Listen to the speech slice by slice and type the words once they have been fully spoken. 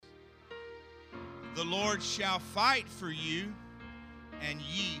The Lord shall fight for you, and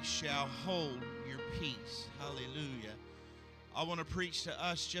ye shall hold your peace. Hallelujah. I want to preach to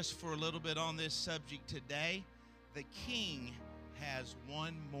us just for a little bit on this subject today. The King has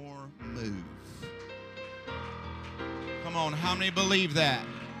one more move. Come on, how many believe that?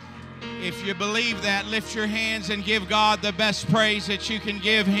 If you believe that, lift your hands and give God the best praise that you can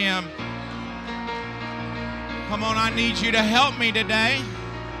give Him. Come on, I need you to help me today.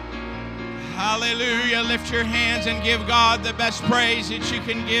 Hallelujah. Lift your hands and give God the best praise that you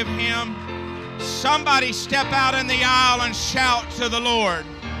can give Him. Somebody step out in the aisle and shout to the Lord.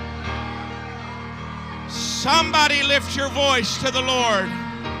 Somebody lift your voice to the Lord.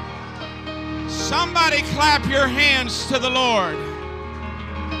 Somebody clap your hands to the Lord.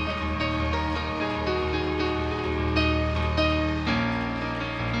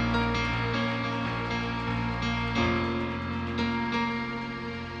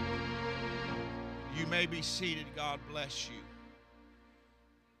 You may be seated. God bless you.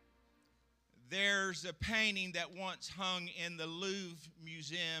 There's a painting that once hung in the Louvre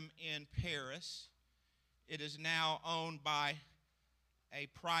Museum in Paris. It is now owned by a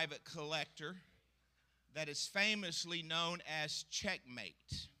private collector that is famously known as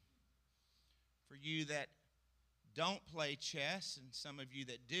Checkmate. For you that don't play chess, and some of you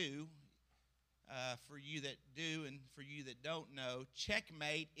that do, for you that do and for you that don't know,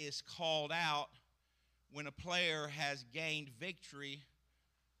 checkmate is called out when a player has gained victory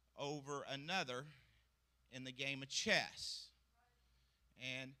over another in the game of chess.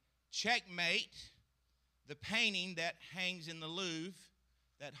 And checkmate, the painting that hangs in the Louvre,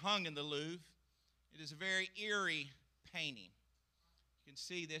 that hung in the Louvre, it is a very eerie painting. You can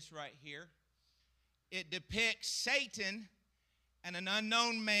see this right here. It depicts Satan and an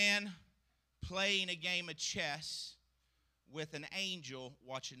unknown man playing a game of chess with an angel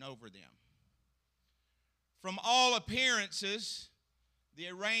watching over them. From all appearances, the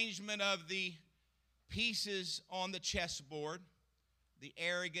arrangement of the pieces on the chessboard, the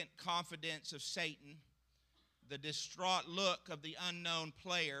arrogant confidence of Satan, the distraught look of the unknown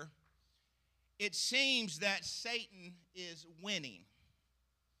player, it seems that Satan is winning.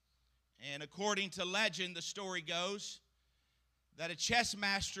 And according to legend, the story goes that a chess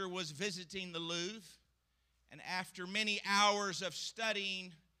master was visiting the Louvre, and after many hours of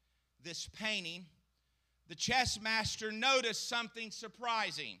studying this painting, the chess master noticed something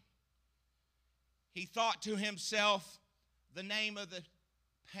surprising. He thought to himself, the name of the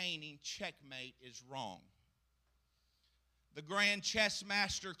painting, Checkmate, is wrong. The grand chess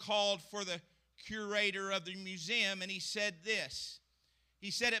master called for the curator of the museum, and he said this.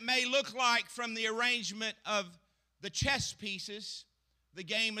 He said, it may look like from the arrangement of the chess pieces, the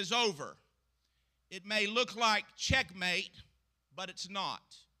game is over. It may look like checkmate, but it's not.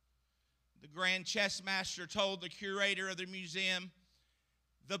 The grand chess master told the curator of the museum,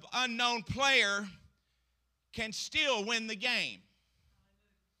 the unknown player can still win the game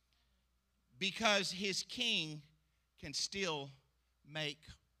because his king can still make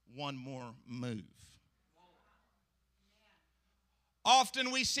one more move. Often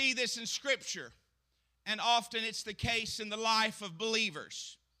we see this in Scripture, and often it's the case in the life of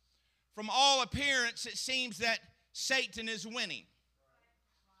believers. From all appearance, it seems that Satan is winning.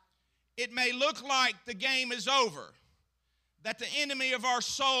 It may look like the game is over, that the enemy of our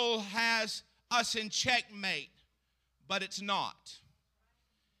soul has us in checkmate, but it's not.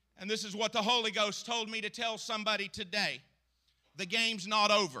 And this is what the Holy Ghost told me to tell somebody today. The game's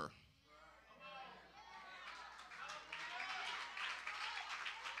not over.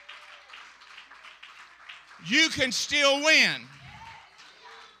 You can still win.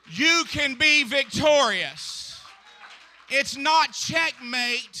 You can be victorious. It's not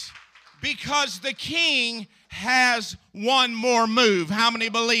checkmate because the king has one more move. How many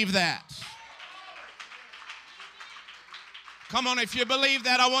believe that? Come on, if you believe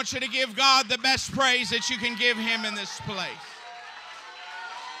that, I want you to give God the best praise that you can give Him in this place.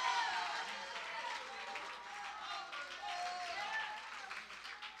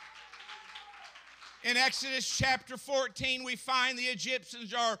 In Exodus chapter 14, we find the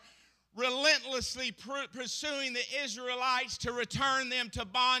Egyptians are relentlessly pursuing the Israelites to return them to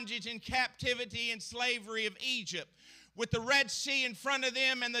bondage and captivity and slavery of Egypt. With the Red Sea in front of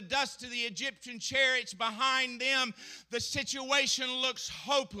them and the dust of the Egyptian chariots behind them, the situation looks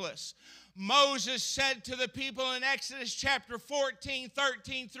hopeless. Moses said to the people in Exodus chapter 14,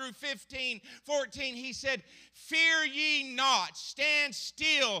 13 through 15, 14, he said, "Fear ye not, stand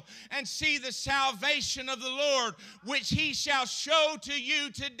still and see the salvation of the Lord, which he shall show to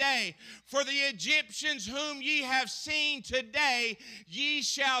you today. For the Egyptians whom ye have seen today, ye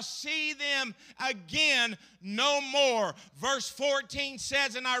shall see them again no more." Verse 14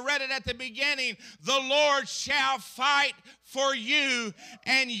 says, and I read it at the beginning, "The Lord shall fight for you,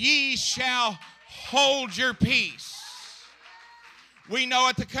 and ye shall hold your peace." We know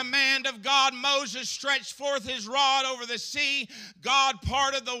at the command of God, Moses stretched forth his rod over the sea. God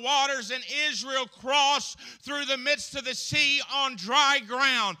parted the waters, and Israel crossed through the midst of the sea on dry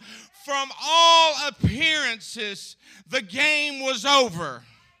ground. From all appearances, the game was over.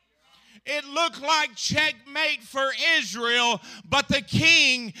 It looked like checkmate for Israel, but the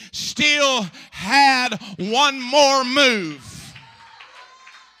king still had one more move.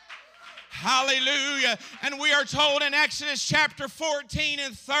 Hallelujah. And we are told in Exodus chapter 14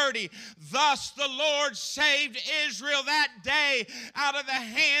 and 30, "Thus the Lord saved Israel that day out of the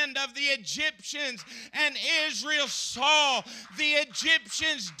hand of the Egyptians, and Israel saw the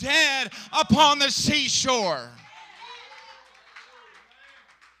Egyptians dead upon the seashore."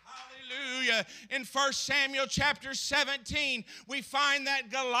 In 1 Samuel chapter 17, we find that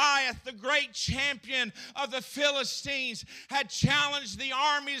Goliath, the great champion of the Philistines, had challenged the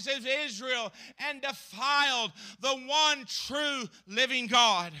armies of Israel and defiled the one true living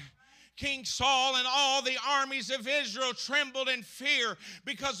God. King Saul and all the armies of Israel trembled in fear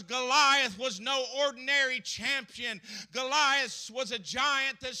because Goliath was no ordinary champion. Goliath was a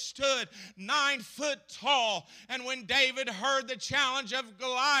giant that stood 9 foot tall. And when David heard the challenge of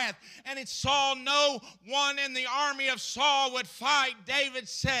Goliath and he saw no one in the army of Saul would fight, David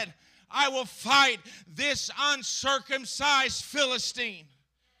said, "I will fight this uncircumcised Philistine."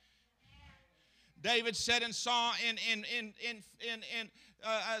 David said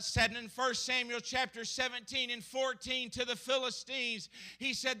said in 1 Samuel chapter 17 and 14 to the Philistines,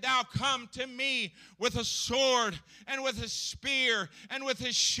 he said, "Thou come to me with a sword and with a spear and with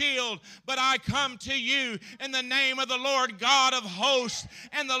a shield, but I come to you in the name of the Lord God of hosts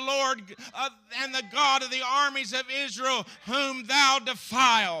and the Lord and the God of the armies of Israel, whom thou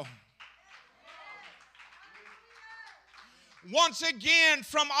defile." Once again,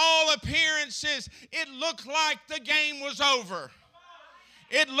 from all appearances, it looked like the game was over.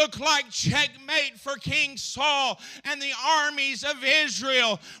 It looked like checkmate for King Saul and the armies of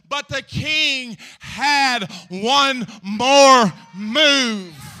Israel. But the king had one more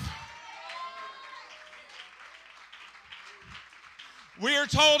move. We are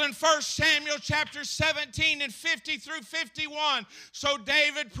told in 1 Samuel chapter 17 and 50 through 51, "So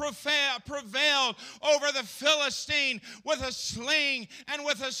David prevailed over the Philistine with a sling and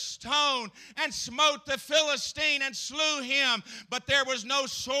with a stone, and smote the Philistine and slew him. But there was no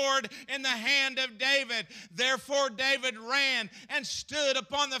sword in the hand of David. Therefore David ran and stood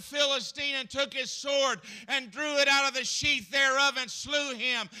upon the Philistine and took his sword and drew it out of the sheath thereof and slew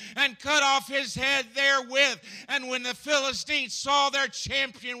him and cut off his head therewith. And when the Philistines saw their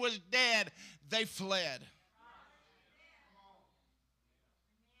champion was dead, they fled."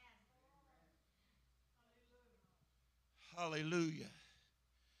 Hallelujah.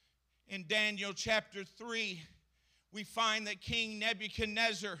 In Daniel chapter 3, we find that King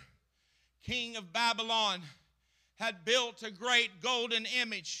Nebuchadnezzar, king of Babylon, had built a great golden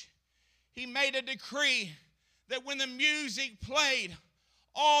image. He made a decree that when the music played,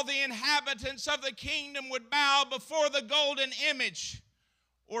 all the inhabitants of the kingdom would bow before the golden image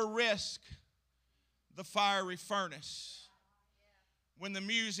or risk the fiery furnace. When the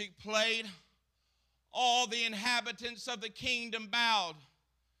music played, all the inhabitants of the kingdom bowed,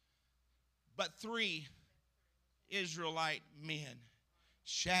 but 3 Israelite men,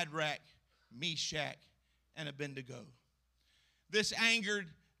 Shadrach, Meshach, and Abednego. This angered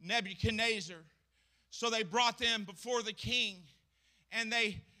Nebuchadnezzar, so they brought them before the king. And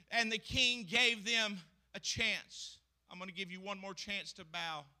the king gave them a chance. I'm going to give you one more chance to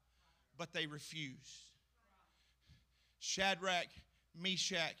bow, but they refused. Shadrach,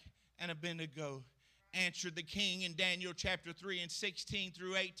 Meshach, and Abednego answered the king in Daniel chapter 3 and 16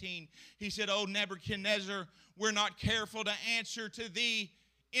 through 18. He said, "O Nebuchadnezzar, we're not careful to answer to thee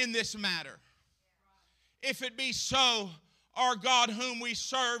in this matter. If it be so, our God whom we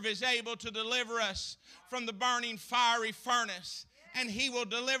serve is able to deliver us from the burning fiery furnace, and he will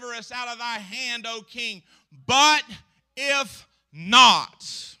deliver us out of thy hand, O king. But if not,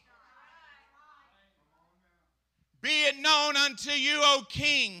 be it known unto you, O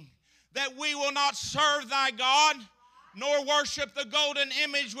king, that we will not serve thy God, nor worship the golden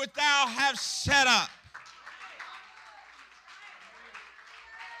image which thou hast set up.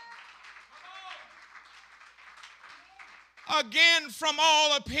 Again, from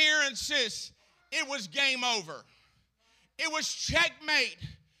all appearances, it was game over. It was checkmate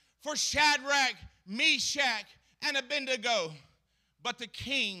for Shadrach, Meshach, and Abednego. But the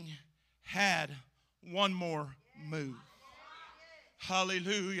king had one more move.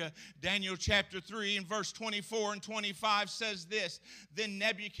 Hallelujah. Daniel chapter 3 and verse 24 and 25 says this. Then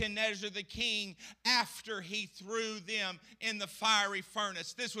Nebuchadnezzar the king, after he threw them in the fiery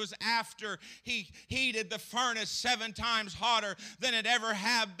furnace. This was after he heated the furnace 7 times hotter than it ever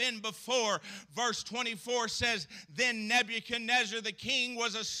had been before. Verse 24 says, then Nebuchadnezzar the king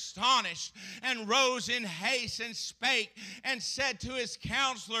was astonished and rose in haste and spake and said to his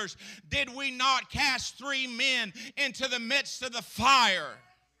counselors, did we not cast 3 men into the midst of the fire?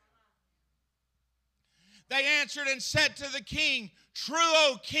 They answered and said to the king, true,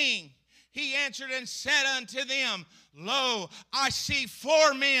 O king. He answered and said unto them, lo, I see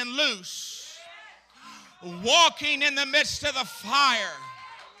 4 men loose, walking in the midst of the fire.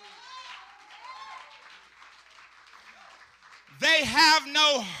 They have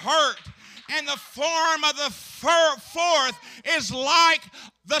no hurt, and the form of the 4th is like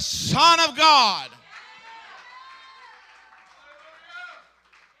the Son of God.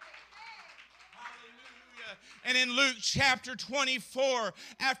 And in Luke chapter 24,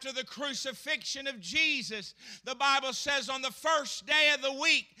 after the crucifixion of Jesus, the Bible says on the first day of the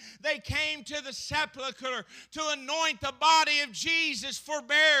week, they came to the sepulchre to anoint the body of Jesus for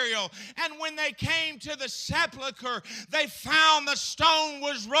burial. And when they came to the sepulchre, they found the stone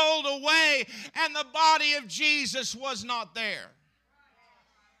was rolled away and the body of Jesus was not there.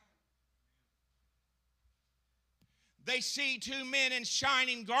 They see 2 men in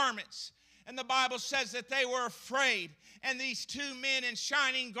shining garments. And the Bible says that they were afraid. And these 2 men in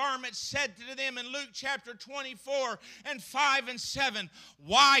shining garments said to them in Luke chapter 24 and 5 and 7,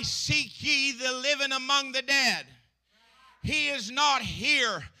 why seek ye the living among the dead? He is not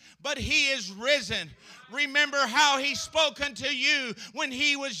here, but he is risen. Remember how he spoke unto you when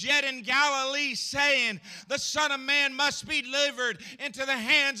he was yet in Galilee, saying, the Son of Man must be delivered into the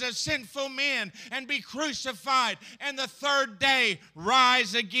hands of sinful men and be crucified, and the 3rd day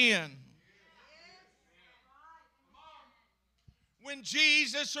rise again. When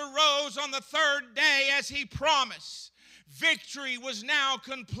Jesus arose on the 3rd day as he promised, victory was now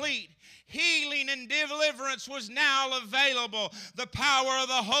complete. Healing and deliverance was now available. The power of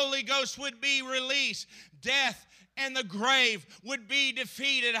the Holy Ghost would be released. Death and the grave would be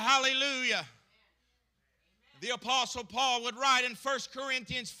defeated. Hallelujah. The Apostle Paul would write in 1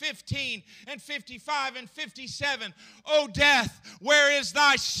 Corinthians 15 and 55 and 57, O death, where is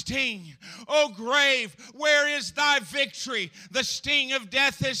thy sting? O grave, where is thy victory? The sting of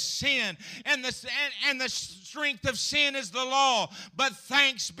death is sin, and the strength of sin is the law. But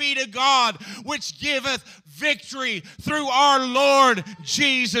thanks be to God, which giveth victory through our Lord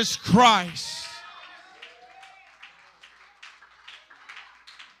Jesus Christ.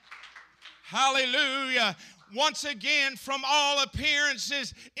 Hallelujah. Once again, from all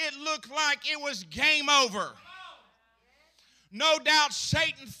appearances, it looked like it was game over. No doubt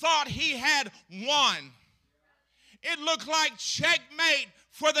Satan thought he had won. It looked like checkmate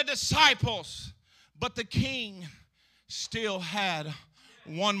for the disciples. But the king still had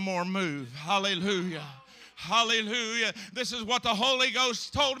one more move. Hallelujah. Hallelujah. This is what the Holy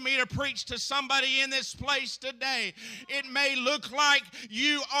Ghost told me to preach to somebody in this place today. It may look like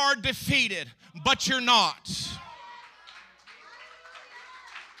you are defeated, but you're not.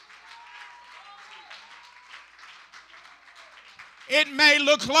 It may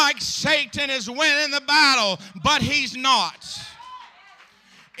look like Satan is winning the battle, but he's not.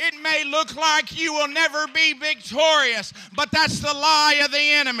 It may look like you will never be victorious, but that's the lie of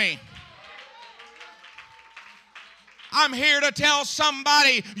the enemy. I'm here to tell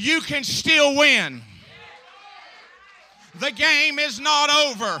somebody you can still win. The game is not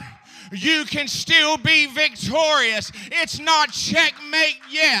over. You can still be victorious. It's not checkmate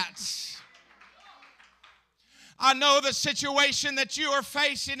yet. I know the situation that you are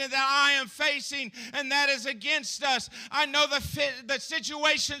facing and that I am facing, and that is against us. I know the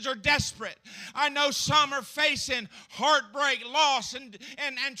situations are desperate. I know some are facing heartbreak, loss, and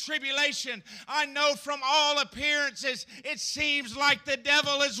tribulation. I know from all appearances it seems like the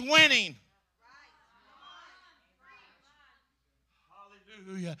devil is winning.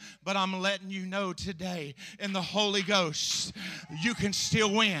 Hallelujah. But I'm letting you know today in the Holy Ghost, you can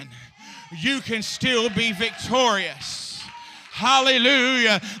still win. You can still be victorious.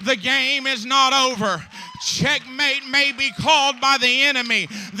 Hallelujah. The game is not over. Checkmate may be called by the enemy.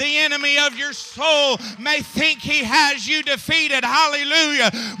 The enemy of your soul may think he has you defeated.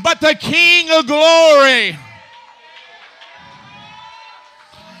 Hallelujah. But the King of glory,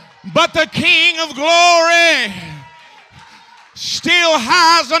 still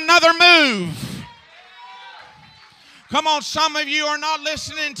has another move. Come on, some of you are not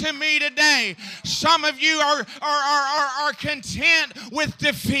listening to me today. Some of you are content with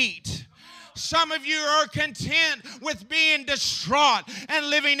defeat. Some of you are content with being distraught and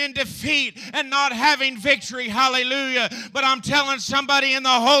living in defeat and not having victory. Hallelujah. But I'm telling somebody in the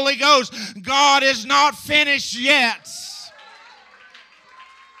Holy Ghost, God is not finished yet.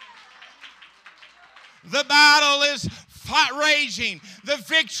 The battle is raging. The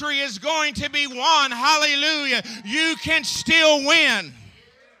victory is going to be won. Hallelujah. You can still win.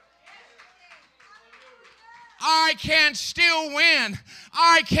 I can still win.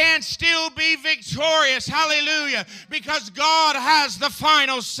 I can still be victorious. Hallelujah. Because God has the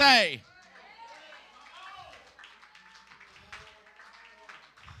final say.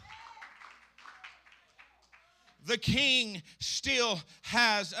 The King still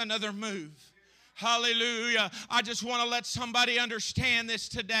has another move. Hallelujah. I just want to let somebody understand this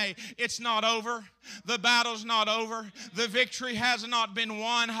today. It's not over. The battle's not over. The victory has not been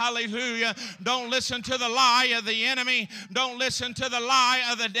won. Hallelujah. Don't listen to the lie of the enemy. Don't listen to the lie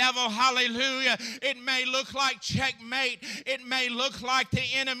of the devil. Hallelujah. It may look like checkmate. It may look like the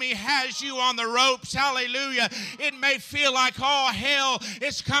enemy has you on the ropes. Hallelujah. It may feel like all hell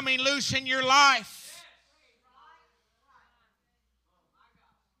is coming loose in your life.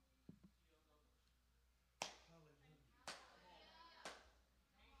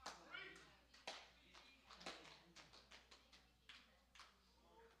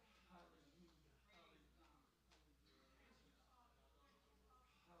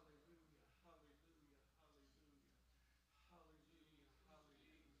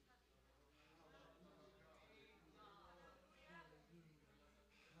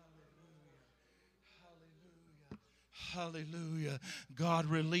 Hallelujah. God,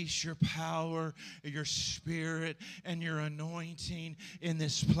 release your power, your spirit, and your anointing in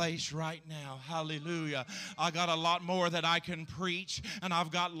this place right now. Hallelujah. I got a lot more that I can preach, and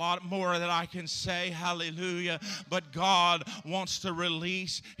I've got a lot more that I can say. Hallelujah. But God wants to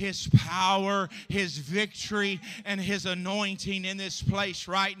release His power, His victory, and His anointing in this place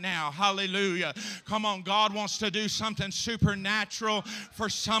right now. Hallelujah. Come on, God wants to do something supernatural for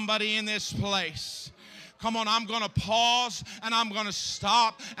somebody in this place. Come on, I'm going to pause and I'm going to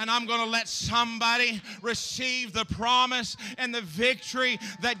stop and I'm going to let somebody receive the promise and the victory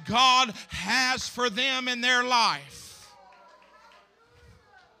that God has for them in their life.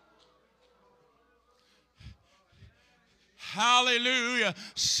 Hallelujah.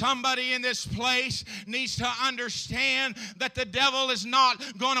 Somebody in this place needs to understand that the devil is not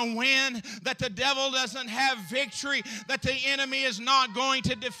going to win, that the devil doesn't have victory, that the enemy is not going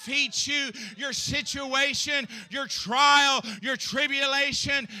to defeat you. Your situation, your trial, your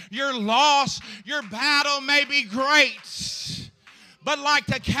tribulation, your loss, your battle may be great. But like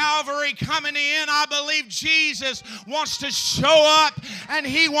the Calvary coming in, I believe Jesus wants to show up and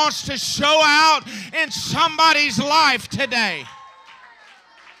He wants to show out in somebody's life today.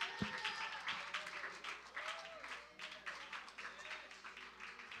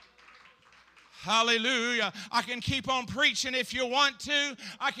 Hallelujah. I can keep on preaching if you want to.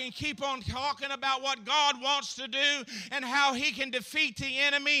 I can keep on talking about what God wants to do and how He can defeat the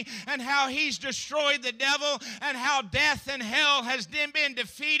enemy and how He's destroyed the devil and how death and hell has been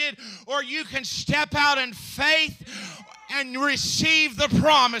defeated. Or you can step out in faith and receive the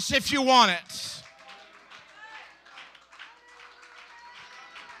promise if you want it.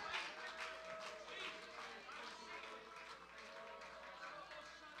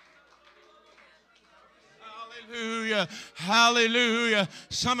 Hallelujah. Hallelujah.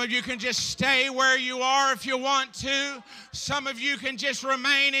 Some of you can just stay where you are if you want to. Some of you can just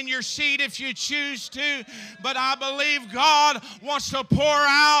remain in your seat if you choose to. But I believe God wants to pour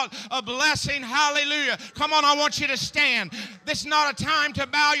out a blessing. Hallelujah. Come on, I want you to stand. This is not a time to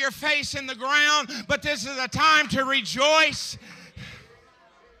bow your face in the ground, but this is a time to rejoice.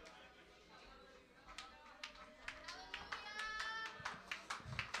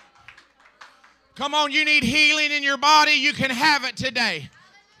 Come on, you need healing in your body, you can have it today.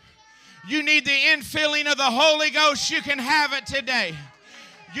 You need the infilling of the Holy Ghost, you can have it today.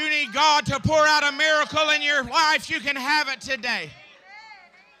 You need God to pour out a miracle in your life, you can have it today.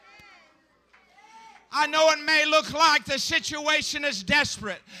 I know it may look like the situation is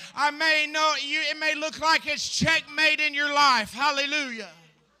desperate. It may look like it's checkmate in your life. Hallelujah.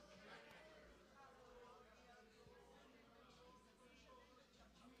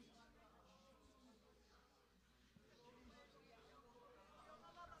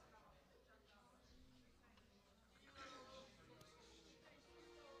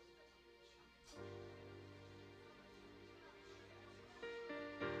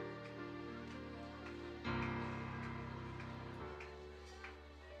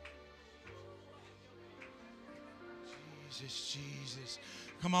 Jesus, Jesus.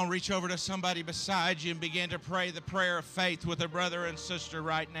 Come on, reach over to somebody beside you and begin to pray the prayer of faith with a brother and sister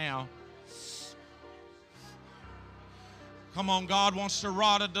right now. Come on, God wants to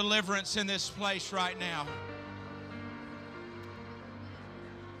wrought a deliverance in this place right now.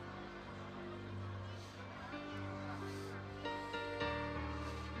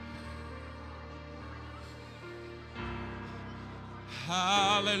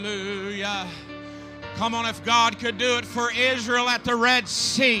 Hallelujah. Come on, if God could do it for Israel at the Red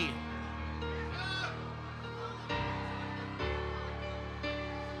Sea.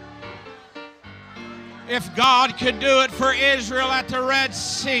 If God could do it for Israel at the Red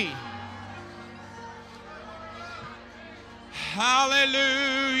Sea.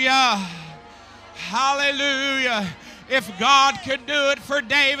 Hallelujah. Hallelujah. If God could do it for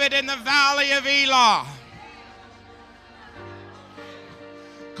David in the valley of Elah.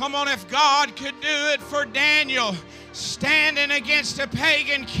 Come on, if God could do it for Daniel standing against a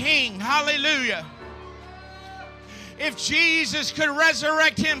pagan king. Hallelujah. If Jesus could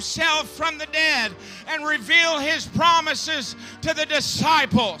resurrect himself from the dead and reveal his promises to the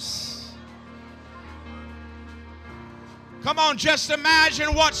disciples. Come on, just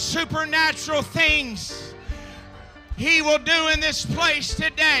imagine what supernatural things he will do in this place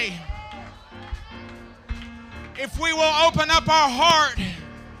today. If we will open up our heart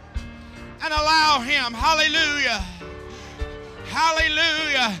and allow him. Hallelujah.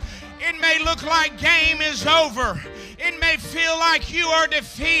 Hallelujah. It may look like game is over. It may feel like you are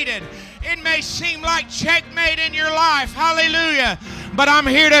defeated. It may seem like checkmate in your life. Hallelujah. But I'm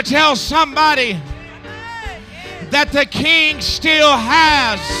here to tell somebody that the King still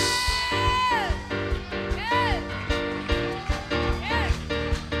has.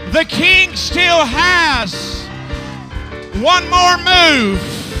 The King still has one more move.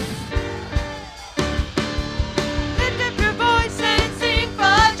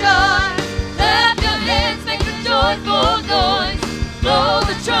 Joyful noise, blow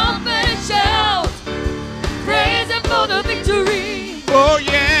the trumpet and shout, praise Him for the victory. Oh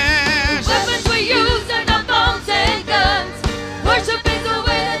yes. Weapons we use are not bombs and guns. Worship is the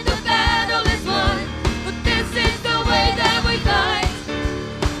way that the battle is won. But this is the way that we fight.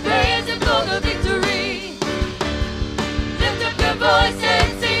 Praise Him for the victory. Lift up your voice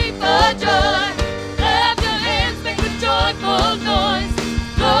and sing for joy. Clap your hands, make a joyful noise.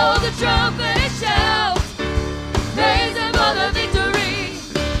 Blow the trumpet and shout. Praise Him for the victory.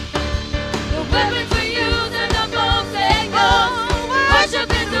 The weapons we use are the bombs and guns. Worship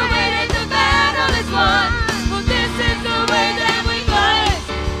is the way that the battle is won. For this is the way that we fight.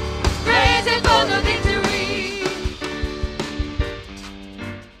 Praise Him for the victory.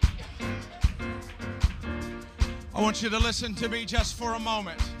 I want you to listen to me just for a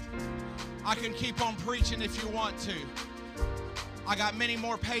moment. I can keep on preaching if you want to. I got many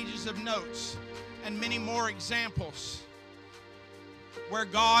more pages of notes and many more examples where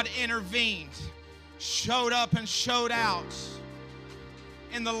God intervened, showed up and showed out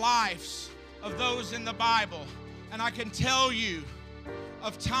in the lives of those in the Bible. And I can tell you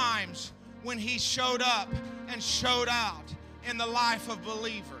of times when He showed up and showed out in the life of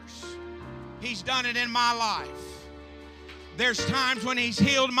believers. He's done it in my life. There's times when He's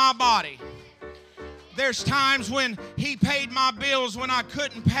healed my body. There's times when He paid my bills when I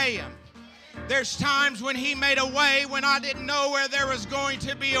couldn't pay Him. There's times when He made a way when I didn't know where there was going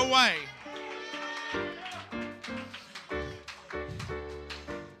to be a way.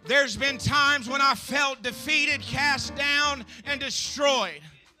 There's been times when I felt defeated, cast down, and destroyed.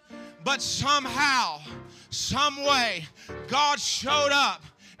 But somehow, some way, God showed up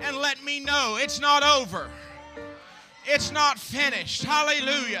and let me know it's not over. It's not finished.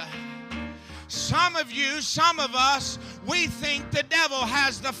 Hallelujah. Some of you, some of us, we think the devil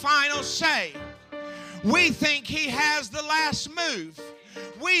has the final say. We think he has the last move.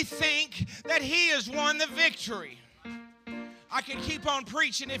 We think that he has won the victory. I can keep on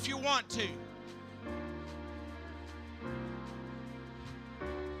preaching if you want to.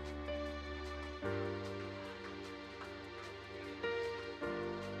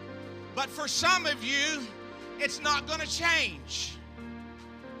 But for some of you, it's not going to change.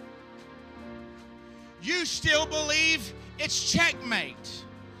 You still believe it's checkmate.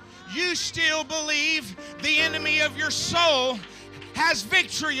 You still believe the enemy of your soul has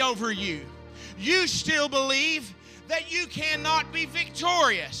victory over you. You still believe that you cannot be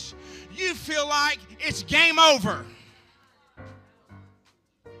victorious. You feel like it's game over.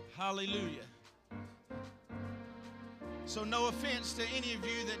 Hallelujah. So no offense to any of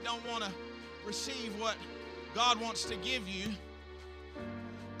you that don't want to receive what God wants to give you.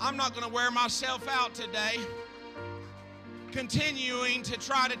 I'm not going to wear myself out today. continuing to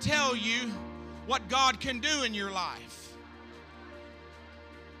try to tell you what God can do in your life.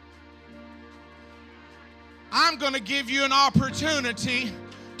 I'm going to give you an opportunity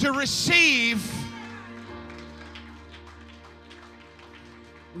to receive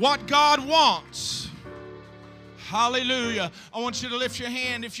what God wants. Hallelujah. I want you to lift your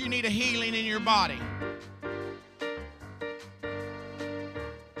hand if you need a healing in your body.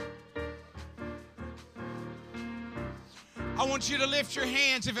 I want you to lift your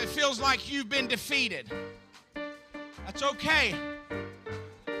hands if it feels like you've been defeated. That's okay.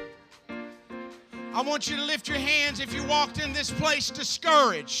 I want you to lift your hands if you walked in this place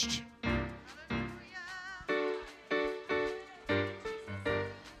discouraged.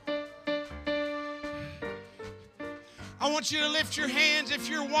 I want you to lift your hands if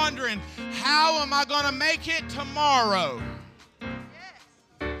you're wondering, how am I going to make it tomorrow?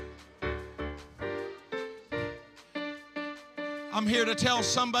 I'm here to tell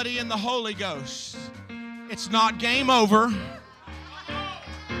somebody in the Holy Ghost, it's not game over.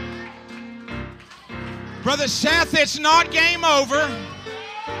 Brother Seth, it's not game over.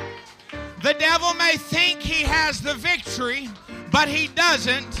 The devil may think he has the victory, but he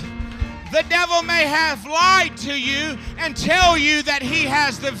doesn't. The devil may have lied to you and tell you that he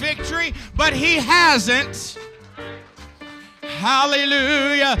has the victory, but he hasn't.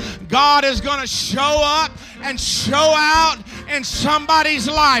 Hallelujah. God is going to show up and show out in somebody's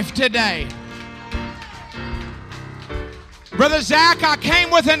life today. Brother Zach, I came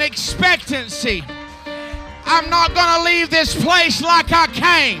with an expectancy. I'm not going to leave this place like I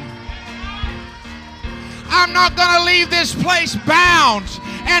came. I'm not going to leave this place bound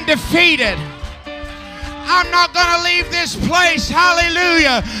and defeated. I'm not going to leave this place,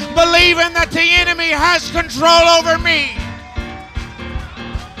 hallelujah, believing that the enemy has control over me.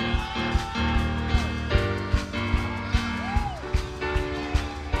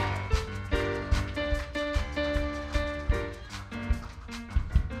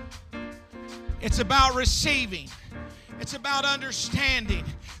 It's about receiving. It's about understanding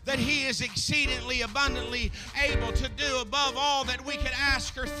that He is exceedingly abundantly able to do above all that we could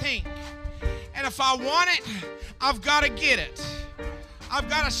ask or think. And if I want it, I've got to get it. I've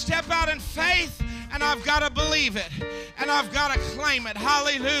got to step out in faith, and I've got to believe it, and I've got to claim it.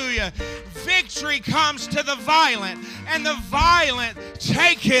 Hallelujah. Victory comes to the violent, and the violent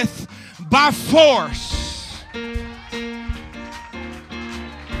taketh by force.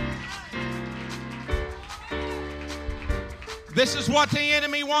 This is what the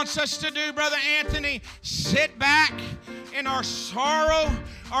enemy wants us to do, Brother Anthony. Sit back in our sorrow,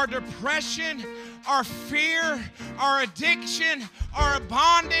 our depression, our fear, our addiction, our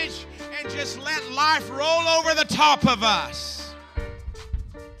bondage, and just let life roll over the top of us.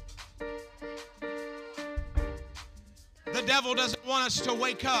 The devil doesn't want us to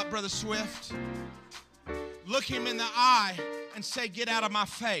wake up, Brother Swift. Look him in the eye and say, "Get out of my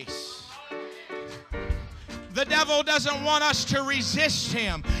face." The devil doesn't want us to resist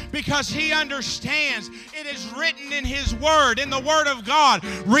him because he understands it is written in his word, in the word of God,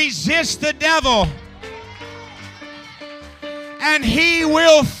 resist the devil and he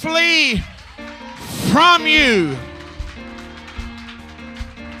will flee from you.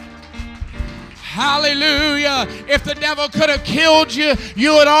 Hallelujah. If the devil could have killed you,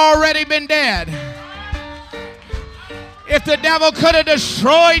 you had already been dead. If the devil could have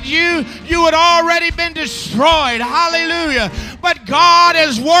destroyed you, you had already been destroyed. Hallelujah. But God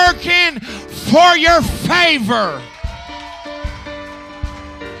is working for your favor.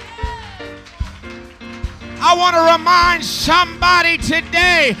 I want to remind somebody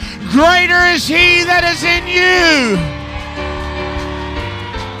today, greater is He that is in you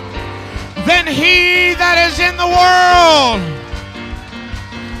than he that is in the world.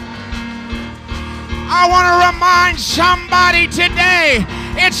 I want to remind somebody today,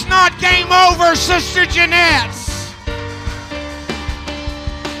 it's not game over, Sister Jeanette.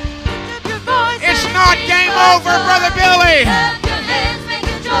 It's not game over, Brother Billy.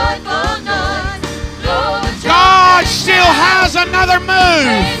 God still has another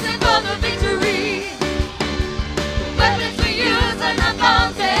move.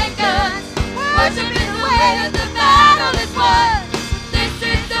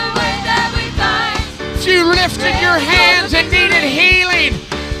 If you lifted your hands and needed healing,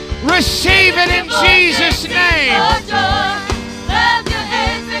 receive it in Jesus' name.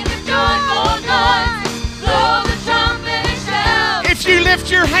 If you lift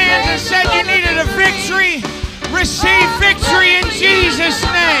your hands and said you needed a victory, receive victory in Jesus'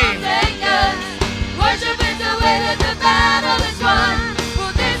 name.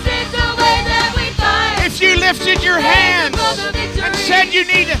 If you lift lifted your hands and said you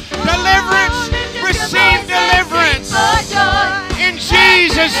need deliverance, receive deliverance in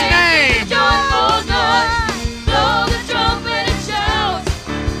Jesus' name. Joyful noise, blow the trumpet and shout,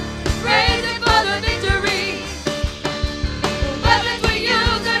 praising for the victory. The weapons we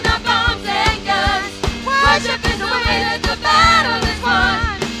use are not bombs and guns. Worship is the way that the battle is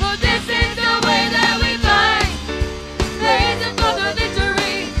won. For this is the way that we fight, praising for the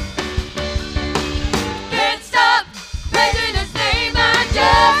victory. Can't stop praising His name, I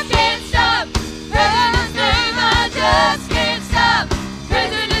just can't stop praising His name, I just can't stop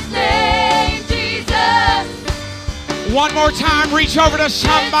praising His name, Jesus. One more time, reach over to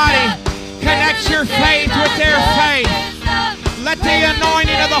somebody. Connect your faith with their faith. Let the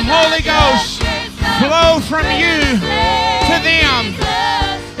anointing of the Holy Ghost flow from you to them.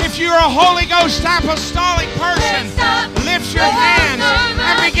 If you're a Holy Ghost apostolic person, lift your hands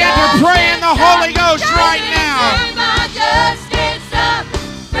and begin to pray in the Holy Ghost right now. I just can't stop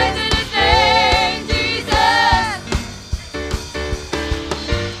praising His name, Jesus.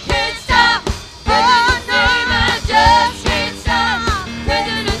 Can't stop praising His name, I just can't stop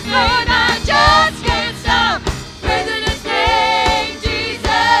praising His name, I just can't stop praising His name,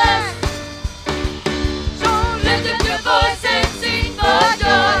 Jesus. So lift up your voice and sing for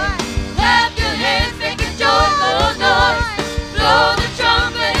joy. Clap your hands, make a joyful noise. Blow the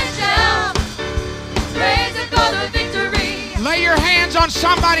trumpet and shout, praising for the victory. Lay your hands on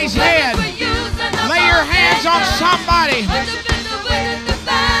somebody's head. Lay your hands on somebody. Worship is the way that the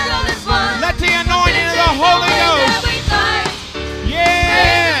battle is won. Let the anointing of the Holy Ghost.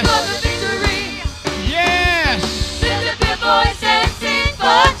 Yes. For the victory. Yes. Lift up your voice and sing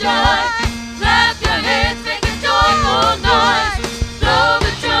for joy. Clap your hands, make a joyful noise. Blow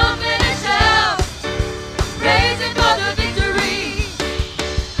the trumpet and shout, praising for the victory.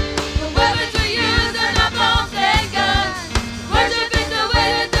 The weapons we use are not bombs and guns. Worship is the way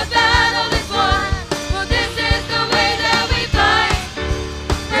that the battle is won. For this is the way that we fight,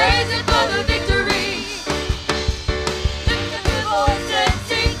 praising for the victory. Lift up your voice and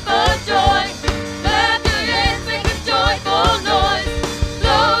sing for joy. Clap your hands, make a joyful noise.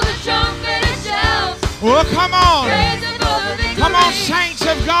 Blow the trumpet and shout, Well, come on. praising for the victory. Come on, saints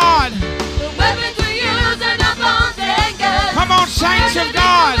of God. The weapons we use are not bombs and guns. Come on, saints of God.